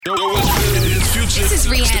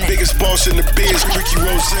Rihanna. The biggest boss in the biz, Ricky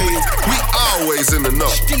Rose. We always in the know.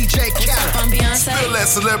 DJ Khaled. I'm Beyonce. Feel that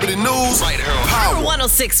celebrity news right here on Power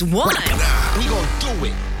 106.1. We gon' do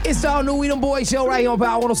it. It's all new We Them Boys show right here on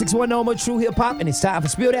Power 106.1, no more true hip hop, and it's time for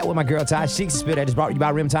Spill That with my girl Ty Sheeks. Spill That is brought to you by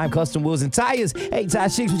Rim Time Custom Wheels and Tires. Hey Ty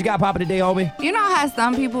Sheeks, what you got popping today, homie? You know how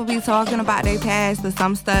some people be talking about their past, but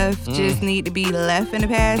some stuff just need to be left in the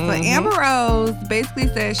past? But Amber Rose basically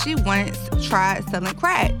said she once tried selling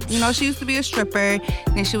crack. You know, she used to be a stripper,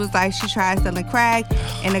 and she was like, she tried selling crack,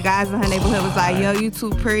 and the guys in her neighborhood was like, yo, you too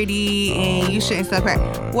pretty, and you shouldn't sell crack.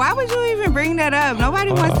 Why would you even bring that up?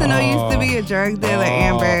 Nobody wants to know you used to be a drug dealer,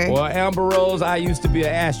 Amber. Well, Amber Rose, I used to be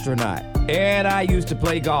an astronaut, and I used to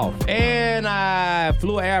play golf, and I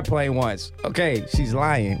flew an airplane once. Okay, she's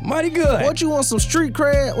lying. Money good. What, you want some street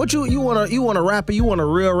cred? What you want a rapper? You want a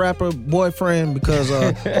real rapper boyfriend? Because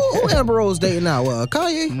who Amber Rose dating now?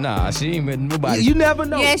 Kanye? Nah, she ain't been nobody. You never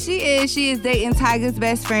know. Yeah, she is. She is dating Tiger's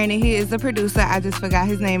best friend, and he is the producer. I just forgot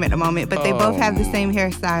his name at the moment, but they both have the same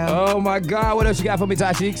hairstyle. Oh my God, what else you got for me,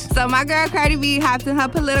 Ty Cheeks? So my girl Cardi B hopped in her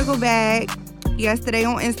political bag yesterday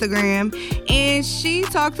on Instagram, and she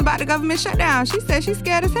talked about the government shutdown. She said she's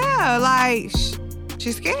scared as hell. Like,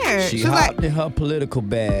 she's scared. She She's hopped like, in her political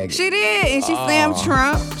bag. she did, and she slammed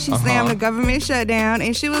Trump. She slammed the government shutdown,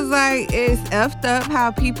 and she was like, it's effed up how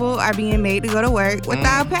people are being made to go to work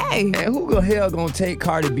without pay. And who the hell gonna take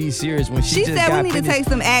Cardi B serious when she She just said got we need finished? to take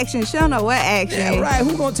some action. She don't know what action. Yeah, right.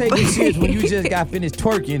 Who gonna take you serious when you just got finished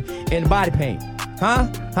twerking in body paint? Huh,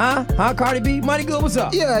 Cardi B? Money good, what's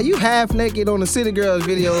up? Yeah, you half naked on the City Girls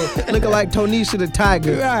video looking like Tonisha the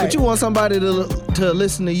Tiger. Right. But you want somebody to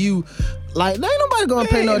listen to you. Like, ain't nobody gonna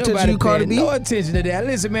pay no attention to you, Cardi B. No attention to that.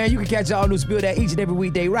 Listen, man, you can catch All New Spill That each and every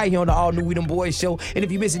weekday right here on the All New We Them Boys show. And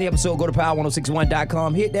if you miss any episode, go to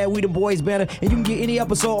power1061.com, hit that We Them Boys banner, and you can get any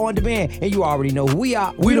episode on demand. And you already know who we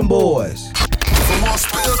are. We Them Boys. For more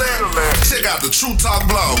Spill That, check out the True Talk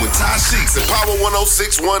blog with Ty Sheeks at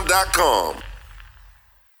power1061.com.